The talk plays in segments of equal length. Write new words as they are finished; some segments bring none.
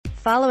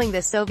Following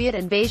the Soviet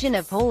invasion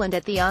of Poland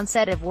at the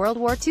onset of World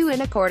War II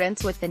in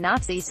accordance with the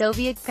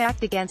Nazi-Soviet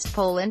Pact against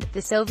Poland,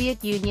 the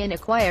Soviet Union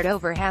acquired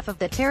over half of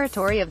the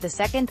territory of the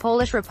Second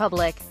Polish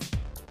Republic.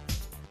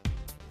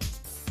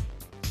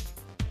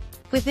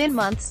 Within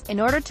months, in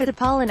order to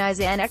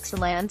decolonize annexed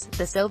lands,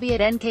 the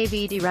Soviet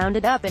NKVD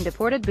rounded up and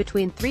deported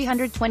between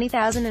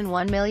 320,000 and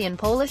 1 million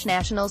Polish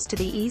nationals to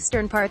the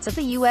eastern parts of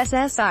the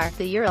USSR,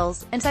 the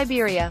Urals, and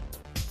Siberia.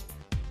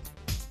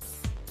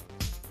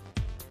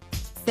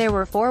 There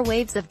were 4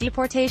 waves of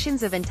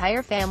deportations of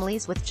entire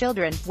families with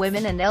children,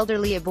 women and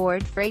elderly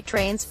aboard freight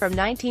trains from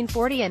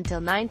 1940 until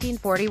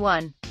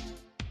 1941.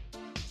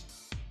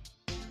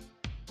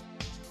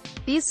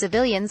 These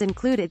civilians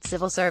included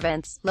civil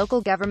servants, local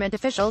government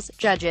officials,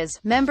 judges,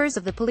 members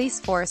of the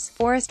police force,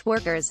 forest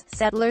workers,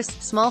 settlers,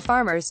 small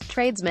farmers,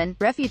 tradesmen,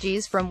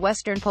 refugees from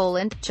Western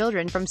Poland,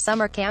 children from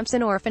summer camps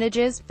and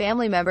orphanages,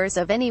 family members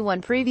of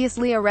anyone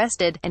previously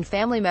arrested, and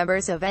family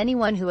members of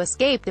anyone who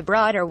escaped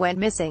abroad or went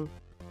missing.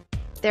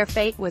 Their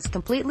fate was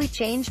completely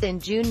changed in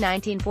June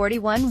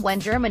 1941 when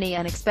Germany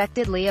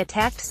unexpectedly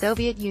attacked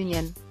Soviet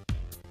Union.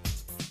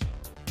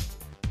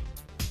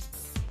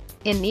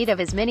 In need of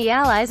as many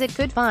allies it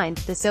could find,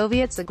 the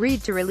Soviets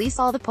agreed to release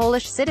all the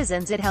Polish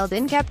citizens it held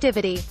in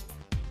captivity.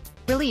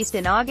 Released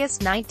in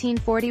August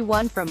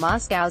 1941 from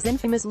Moscow's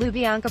infamous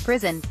Lubyanka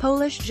prison,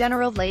 Polish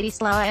General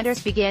Władysław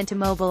Anders began to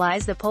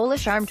mobilize the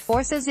Polish armed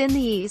forces in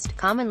the east,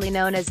 commonly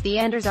known as the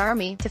Anders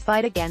Army, to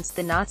fight against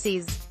the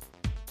Nazis.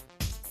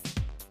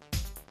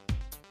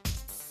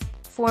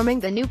 Forming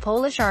the new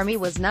Polish army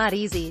was not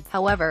easy,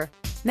 however.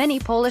 Many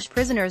Polish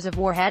prisoners of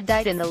war had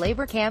died in the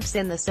labor camps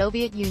in the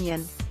Soviet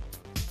Union.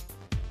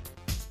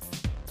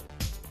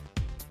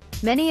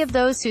 Many of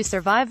those who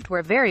survived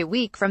were very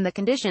weak from the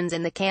conditions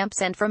in the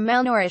camps and from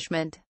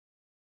malnourishment.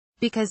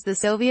 Because the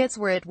Soviets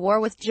were at war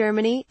with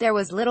Germany, there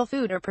was little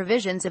food or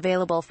provisions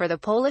available for the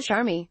Polish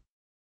army.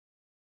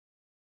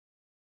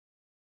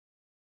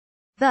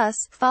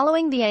 Thus,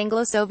 following the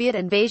Anglo-Soviet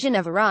invasion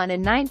of Iran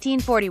in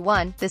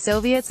 1941, the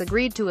Soviets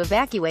agreed to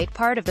evacuate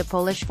part of the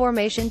Polish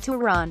formation to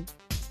Iran.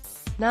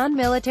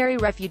 Non-military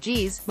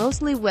refugees,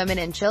 mostly women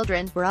and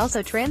children, were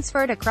also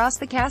transferred across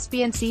the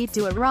Caspian Sea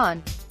to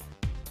Iran.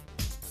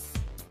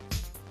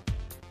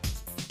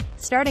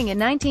 Starting in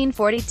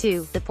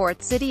 1942, the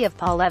port city of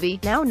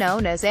Pahlavi, now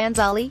known as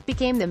Anzali,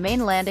 became the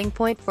main landing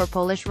point for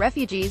Polish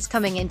refugees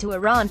coming into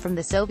Iran from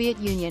the Soviet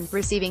Union,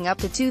 receiving up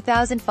to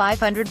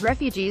 2,500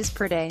 refugees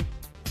per day.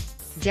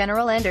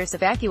 General Anders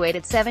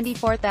evacuated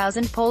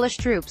 74,000 Polish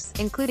troops,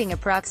 including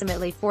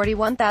approximately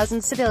 41,000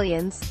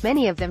 civilians,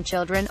 many of them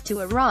children,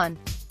 to Iran.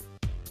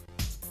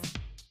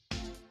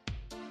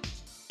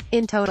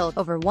 In total,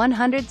 over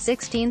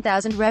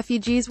 116,000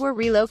 refugees were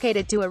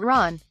relocated to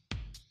Iran.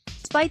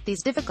 Despite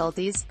these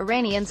difficulties,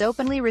 Iranians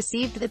openly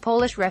received the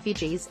Polish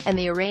refugees, and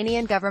the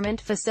Iranian government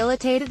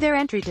facilitated their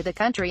entry to the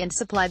country and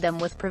supplied them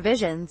with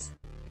provisions.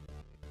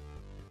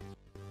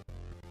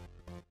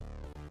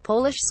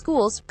 Polish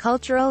schools,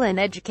 cultural and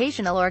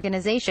educational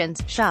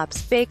organizations,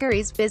 shops,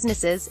 bakeries,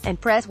 businesses,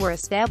 and press were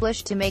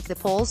established to make the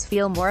Poles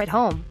feel more at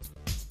home.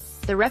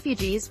 The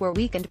refugees were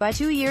weakened by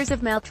 2 years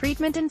of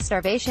maltreatment and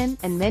starvation,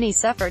 and many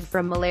suffered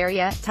from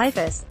malaria,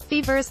 typhus,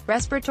 fevers,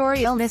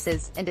 respiratory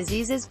illnesses, and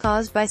diseases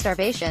caused by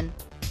starvation.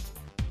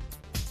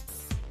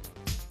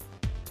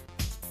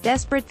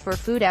 Desperate for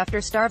food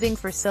after starving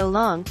for so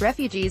long,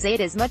 refugees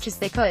ate as much as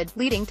they could,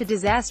 leading to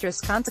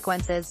disastrous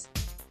consequences.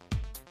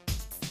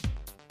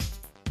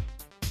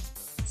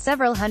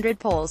 Several hundred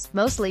Poles,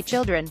 mostly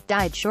children,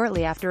 died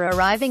shortly after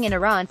arriving in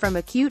Iran from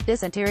acute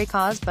dysentery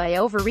caused by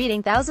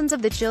overeating. Thousands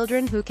of the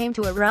children who came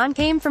to Iran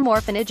came from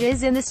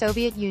orphanages in the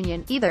Soviet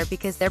Union, either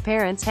because their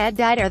parents had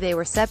died or they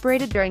were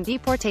separated during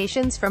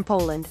deportations from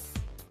Poland.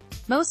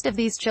 Most of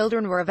these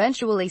children were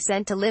eventually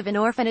sent to live in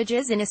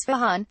orphanages in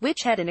Isfahan,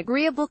 which had an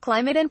agreeable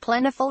climate and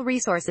plentiful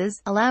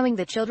resources, allowing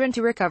the children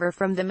to recover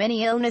from the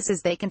many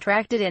illnesses they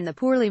contracted in the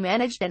poorly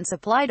managed and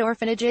supplied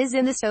orphanages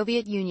in the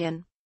Soviet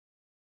Union.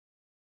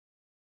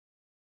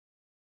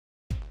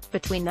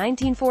 Between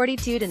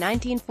 1942 to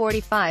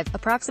 1945,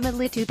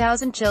 approximately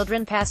 2,000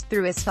 children passed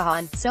through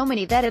Isfahan, so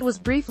many that it was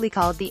briefly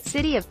called the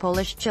City of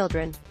Polish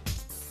Children.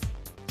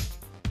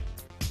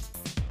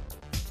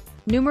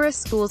 Numerous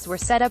schools were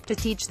set up to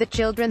teach the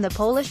children the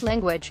Polish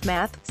language,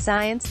 math,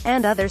 science,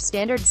 and other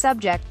standard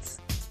subjects.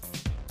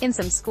 In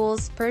some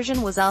schools,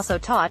 Persian was also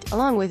taught,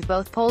 along with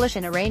both Polish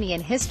and Iranian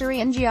history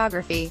and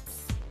geography.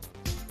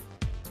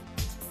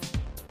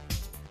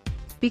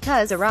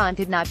 Because Iran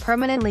did not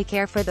permanently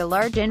care for the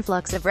large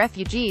influx of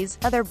refugees,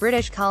 other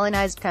British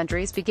colonized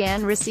countries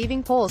began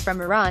receiving Poles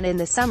from Iran in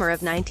the summer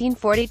of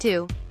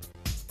 1942.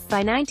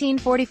 By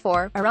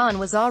 1944, Iran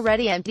was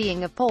already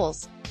emptying of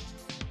Poles.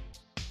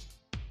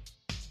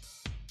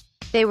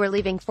 They were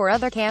leaving for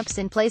other camps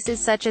in places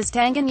such as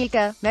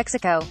Tanganyika,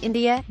 Mexico,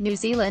 India, New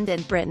Zealand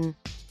and Britain.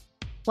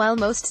 While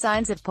most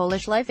signs of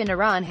Polish life in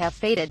Iran have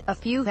faded, a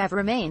few have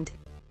remained.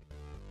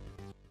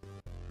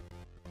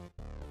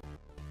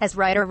 As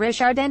writer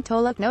Ryszard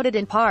Antoluk noted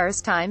in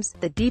Pars Times,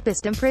 the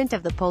deepest imprint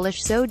of the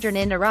Polish sojourn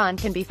in Iran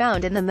can be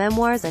found in the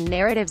memoirs and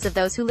narratives of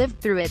those who lived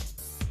through it.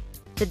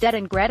 The debt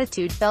and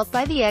gratitude felt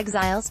by the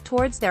exiles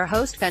towards their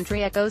host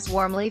country echoes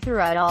warmly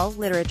throughout all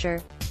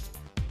literature.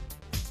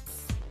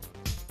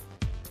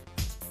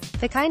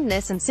 The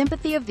kindness and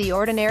sympathy of the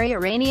ordinary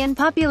Iranian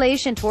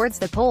population towards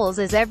the Poles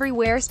is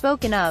everywhere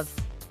spoken of.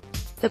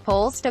 The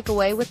Poles took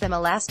away with them a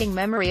lasting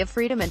memory of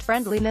freedom and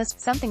friendliness,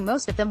 something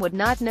most of them would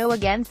not know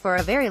again for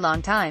a very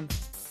long time.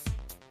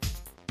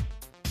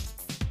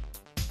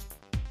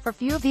 For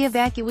few of the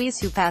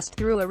evacuees who passed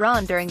through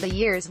Iran during the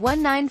years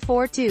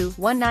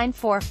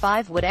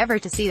 1942-1945 would ever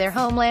to see their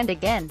homeland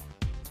again.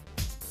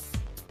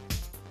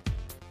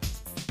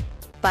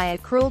 By a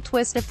cruel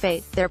twist of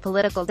fate, their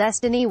political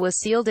destiny was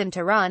sealed in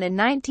Tehran in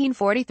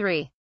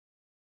 1943.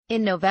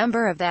 In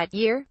November of that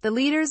year, the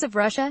leaders of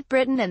Russia,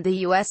 Britain and the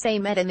USA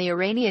met in the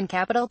Iranian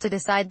capital to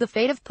decide the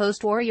fate of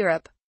post-war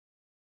Europe.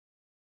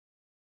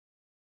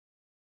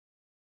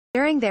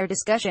 During their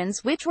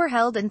discussions, which were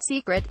held in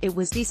secret, it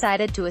was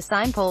decided to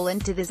assign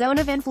Poland to the zone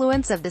of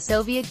influence of the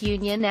Soviet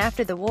Union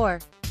after the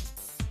war.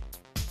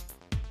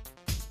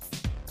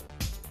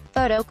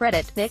 Photo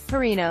credit, Nick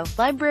Perino,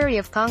 Library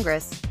of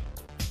Congress.